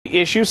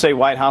issue, say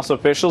White House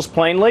officials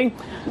plainly.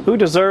 Who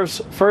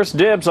deserves first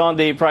dibs on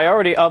the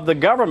priority of the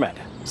government?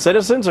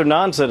 Citizens or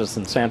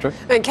non-citizens, Sandra?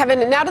 And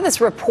Kevin, now to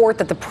this report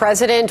that the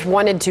president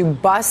wanted to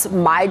bus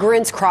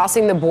migrants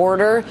crossing the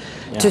border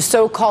to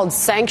so-called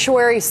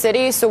sanctuary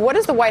cities. So what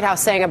is the White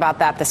House saying about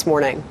that this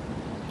morning?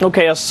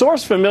 Okay, a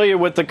source familiar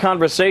with the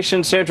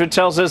conversation, Sandra,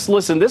 tells us,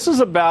 listen, this is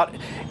about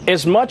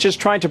as much as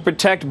trying to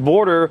protect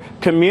border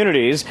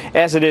communities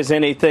as it is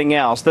anything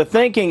else. The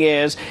thinking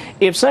is,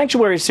 if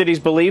sanctuary cities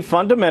believe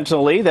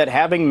fundamentally that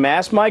having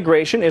mass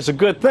migration is a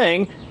good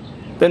thing,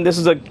 then this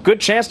is a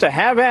good chance to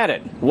have at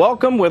it.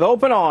 Welcome with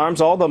open arms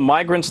all the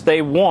migrants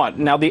they want.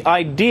 Now, the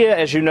idea,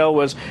 as you know,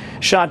 was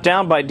shot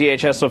down by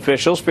DHS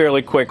officials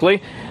fairly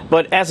quickly.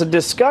 But as a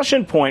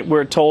discussion point,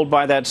 we're told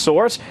by that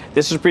source,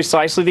 this is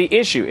precisely the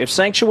issue. If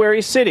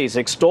sanctuary cities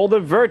extol the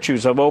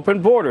virtues of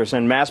open borders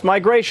and mass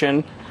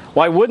migration,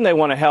 why wouldn't they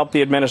want to help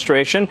the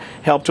administration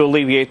help to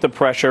alleviate the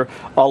pressure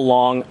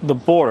along the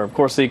border? Of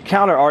course, the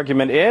counter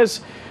argument is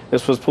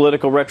this was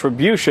political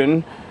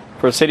retribution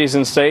for cities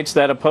and states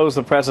that oppose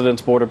the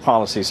president's border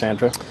policy,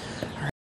 Sandra.